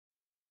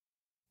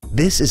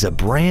This is a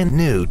brand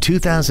new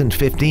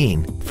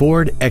 2015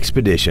 Ford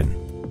Expedition.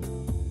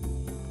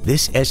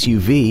 This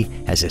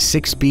SUV has a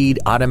 6-speed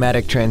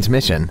automatic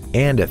transmission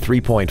and a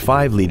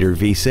 3.5-liter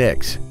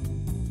V6.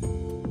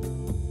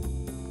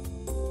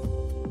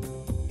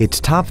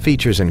 Its top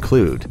features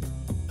include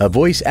a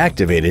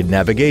voice-activated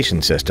navigation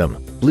system,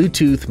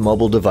 Bluetooth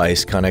mobile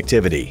device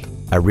connectivity,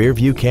 a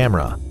rear-view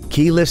camera,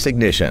 keyless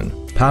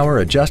ignition,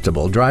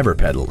 power-adjustable driver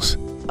pedals,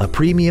 a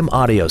premium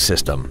audio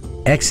system,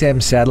 XM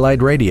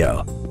satellite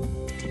radio,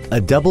 a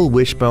double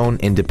wishbone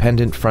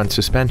independent front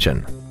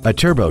suspension, a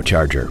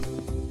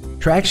turbocharger,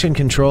 traction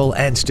control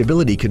and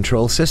stability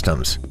control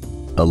systems,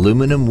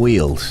 aluminum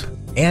wheels,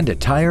 and a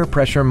tire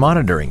pressure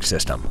monitoring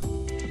system.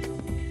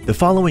 The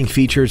following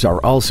features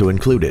are also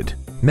included: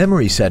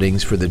 memory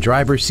settings for the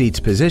driver's seat's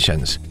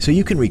positions so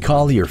you can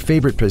recall your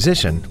favorite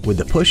position with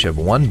the push of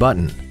one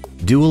button,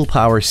 dual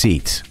power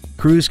seats,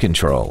 cruise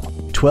control,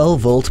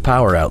 12-volt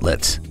power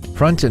outlets,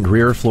 front and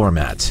rear floor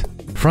mats,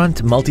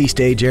 front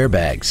multi-stage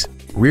airbags,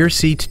 rear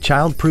seat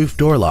child-proof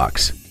door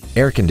locks,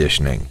 air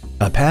conditioning,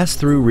 a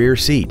pass-through rear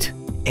seat,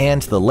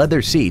 and the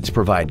leather seats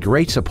provide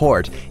great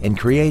support and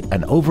create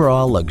an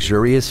overall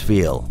luxurious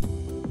feel.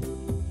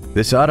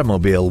 This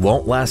automobile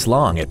won't last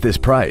long at this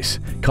price.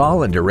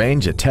 Call and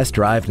arrange a test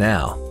drive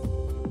now.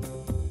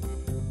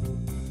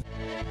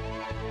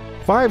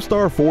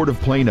 5-Star Ford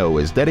of Plano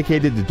is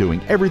dedicated to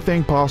doing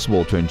everything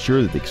possible to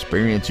ensure that the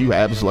experience you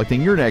have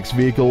selecting your next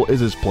vehicle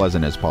is as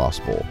pleasant as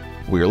possible.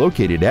 We are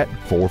located at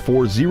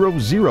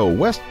 4400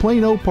 West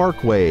Plano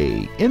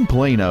Parkway in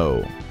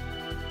Plano.